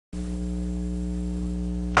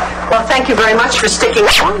Well, thank you very much for sticking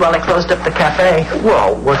around while I closed up the cafe.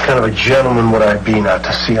 Well, what kind of a gentleman would I be not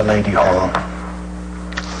to see a lady home?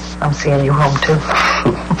 I'm seeing you home, too.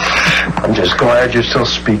 I'm just glad you're still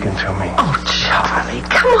speaking to me. Oh, Charlie,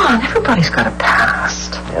 come on. Everybody's got a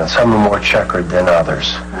past. Yeah, some are more checkered than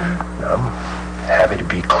others. I'm happy to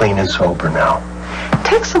be clean and sober now. It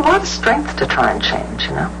takes a lot of strength to try and change,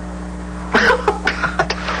 you know.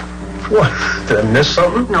 God. What? Did I miss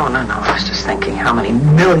something? No. I was just thinking how many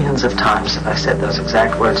millions of times have I said those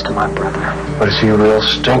exact words to my brother. What, is he a real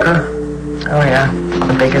stinker? Oh, yeah.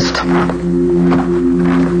 The biggest.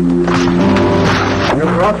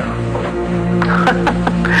 Your brother?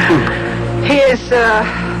 He is,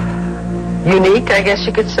 unique, I guess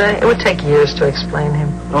you could say. It would take years to explain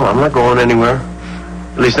him. Oh, I'm not going anywhere.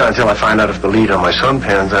 At least not until I find out if the lead on my son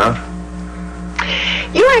pans out.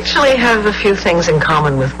 You actually have a few things in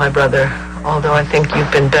common with my brother, although I think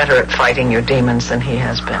you've been better at fighting your demons than he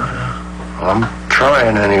has been. I'm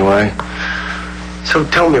trying anyway. So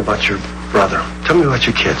tell me about your brother. Tell me about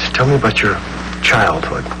your kids. Tell me about your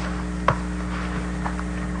childhood.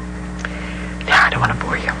 Yeah, I don't want to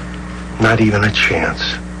bore you. Not even a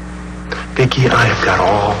chance. Viki, I have got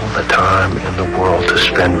all the time in the world to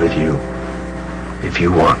spend with you, if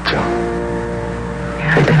you want to.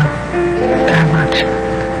 Yeah, I do. Very much.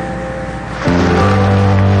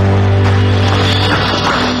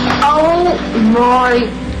 Oh, my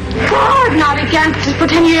God, not again. Just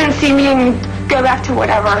pretend you didn't see me and go back to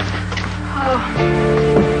whatever. Oh.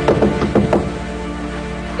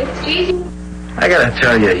 It's Gigi. I gotta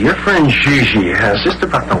tell you, your friend Gigi has just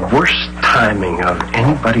about the worst timing of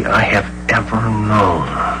anybody I have ever known.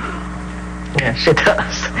 Yeah, she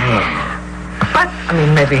does. But, I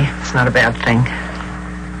mean, maybe it's not a bad thing.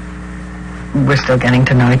 We're still getting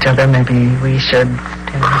to know each other. Maybe we should,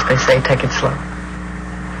 as they say, take it slow.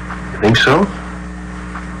 You think so?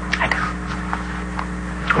 I do.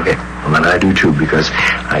 Okay, well then I do too, because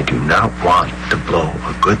I do not want to blow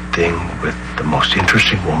a good thing with the most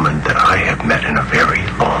interesting woman that I have met in a very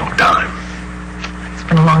long time. It's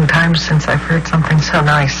been a long time since I've heard something so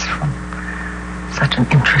nice from such an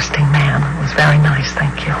interesting man. It was very nice,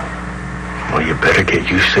 thank you. Well, you better get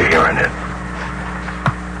used to hearing it.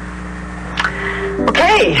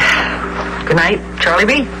 Okay. Good night, Charlie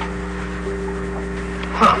B.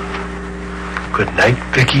 Well, good night,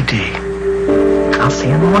 Viki D. I'll see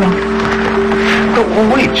you in the morning.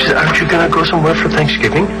 Oh, wait, aren't you going to go somewhere for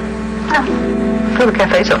Thanksgiving? No. The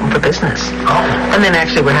cafe's open for business. Oh. And then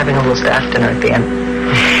actually we're having a little staff dinner at the end.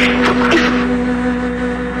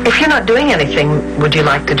 If you're not doing anything, would you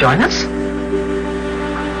like to join us?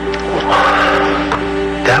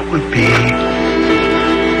 That would be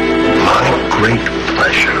my great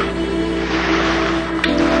pleasure.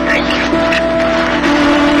 Thank you.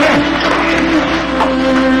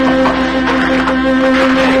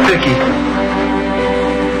 Viki,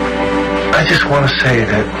 I just want to say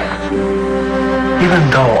that even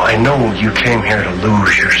though I know you came here to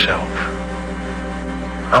lose yourself,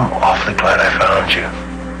 I'm awfully glad I found you.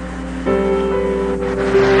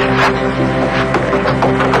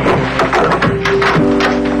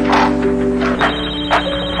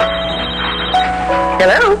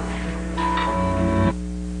 Hello?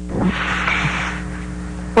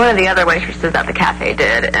 One of the other waitresses at the cafe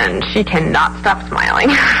did, and she cannot stop smiling.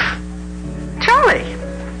 Charlie.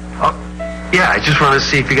 Oh, yeah, I just wanted to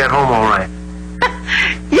see if you got home all right.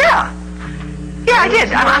 Yeah. Yeah, I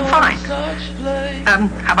did. I'm fine.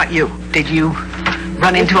 How about you? Did you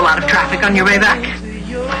run into a lot of traffic on your way back?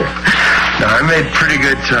 No, I made pretty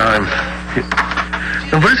good time.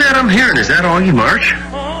 And what is that I'm hearing? Is that Augie March?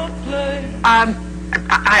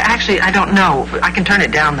 I don't know. I can turn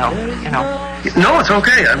it down, though, you know. No, it's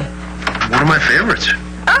okay. I'm one of my favorites.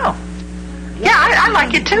 Oh. Yeah, I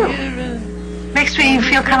like it, too. Makes me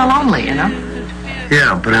feel kind of lonely, you know?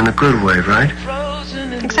 Yeah, but in a good way, right?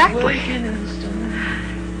 Exactly.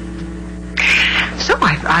 So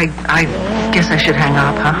I guess I should hang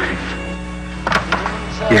up, huh?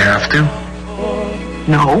 You have to?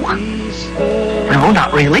 No. No,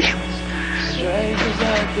 not really.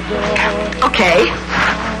 Okay.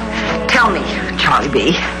 Tell me, Charlie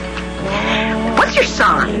B. What's your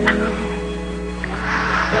sign?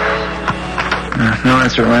 No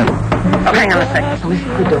answer, right? Oh, hang on a second. Let me see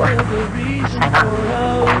the door. Hang on.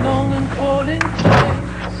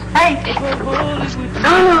 Hey.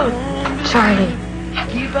 Oh, Charlie.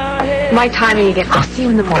 My timing again. I'll see you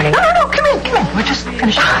in the morning. No. Come in. We're just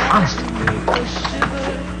finishing up, honest.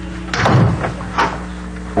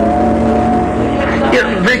 Yeah,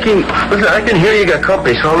 Viki, listen, I can hear you got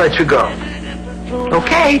company, so I'll let you go.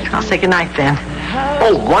 Okay. I'll say goodnight then.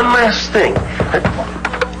 Oh, one last thing.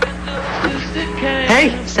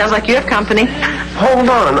 Sounds like you have company. Hold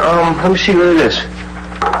on. Let me see what it is.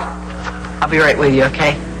 I'll be right with you,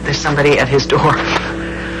 okay? There's somebody at his door.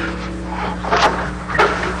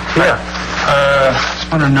 Yeah.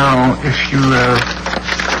 Just want to know if you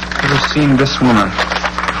ever seen this woman.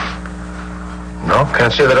 No,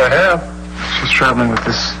 can't say that I have. She's traveling with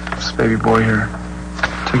this baby boy here.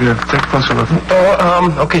 Take a closer look.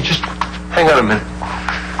 Oh, okay, just hang on a minute.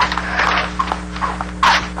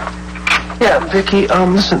 Yeah, Viki,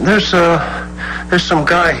 listen, there's some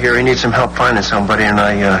guy here. He needs some help finding somebody, and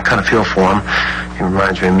I kind of feel for him. He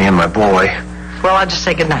reminds me of me and my boy. Well, I'll just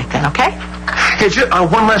say goodnight then, okay? Hey,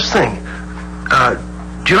 one last thing.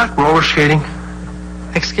 Do you like roller skating?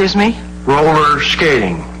 Excuse me? Roller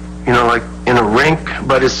skating. You know, like in a rink,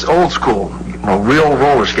 but it's old school. You know, real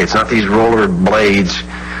roller skates, not these roller blades.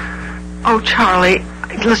 Oh, Charlie,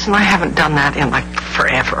 listen, I haven't done that in, like,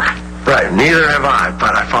 forever. Right, neither have I,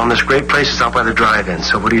 but I found this great place. It's out by the drive-in.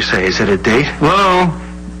 So what do you say? Is it a date? Hello?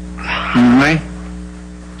 Me?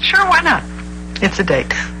 Sure, why not? It's a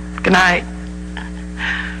date. Good night.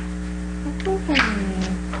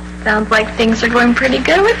 Sounds like things are going pretty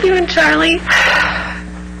good with you and Charlie.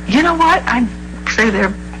 You know what? I'd say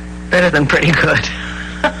they're better than pretty good.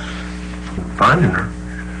 Finding her.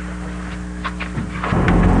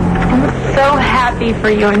 So happy for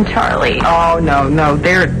you and Charlie. Oh, no.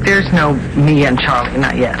 There's no me and Charlie,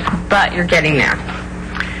 not yet. But you're getting there.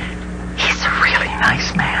 He's a really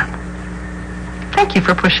nice man. Thank you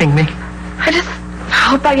for pushing me. I just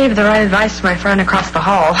hope I gave the right advice to my friend across the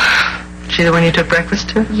hall. She the one you took breakfast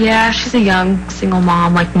to? Yeah, she's a young, single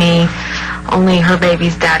mom like me. Only her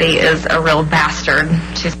baby's daddy is a real bastard.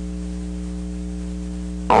 She's...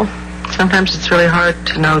 Oh, sometimes it's really hard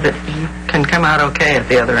to know that you can come out okay at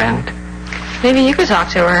the other end. Maybe you could talk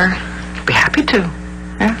to her. I'd be happy to.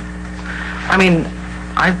 Yeah. I mean,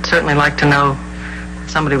 I'd certainly like to know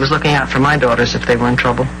somebody was looking out for my daughters if they were in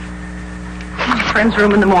trouble. Friend's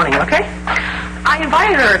room in the morning, okay? I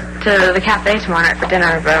invited her to the cafe tomorrow night for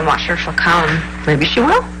dinner, but I'm not sure she'll come. Maybe she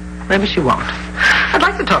will. Maybe she won't. I'd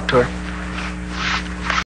like to talk to her.